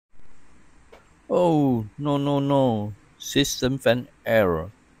Oh, no, no, no. System fan error.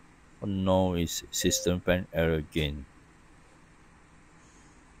 Oh no, it's system fan error again.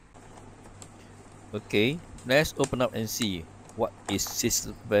 Okay, let's open up and see what is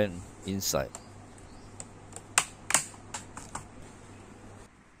system fan inside.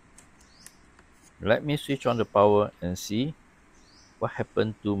 Let me switch on the power and see what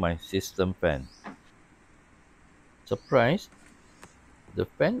happened to my system fan. Surprise, the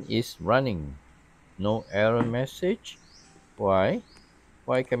fan is running. No error message. Why?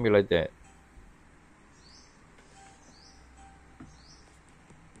 Why can be like that?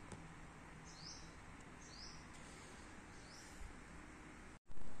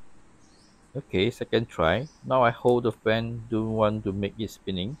 Okay, second try. Now I hold the fan, do want to make it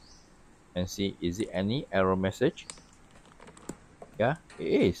spinning and see is it any error message? Yeah, it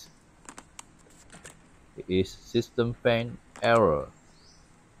is. It is system fan error.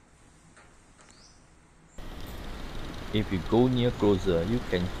 If you go near closer, you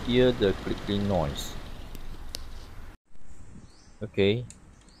can hear the clicking noise. Okay,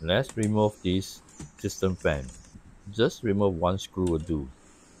 let's remove this system fan. Just remove one screw will do.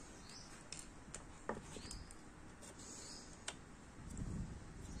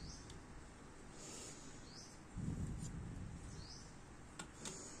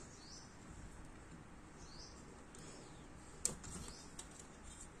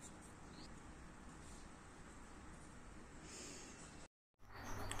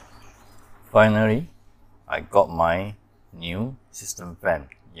 Finally, I got my new system fan.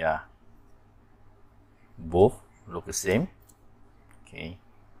 Yeah, both look the same. Okay,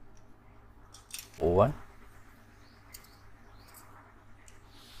 old one,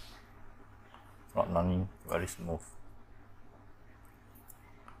 not running very smooth.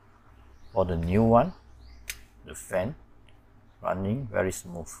 For the new one, the fan running very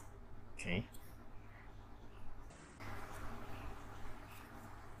smooth. Okay.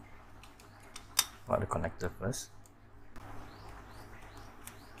 Plug the connector first.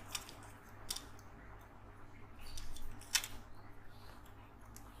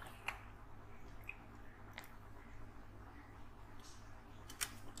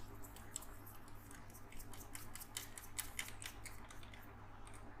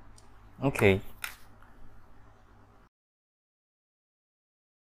 Okay,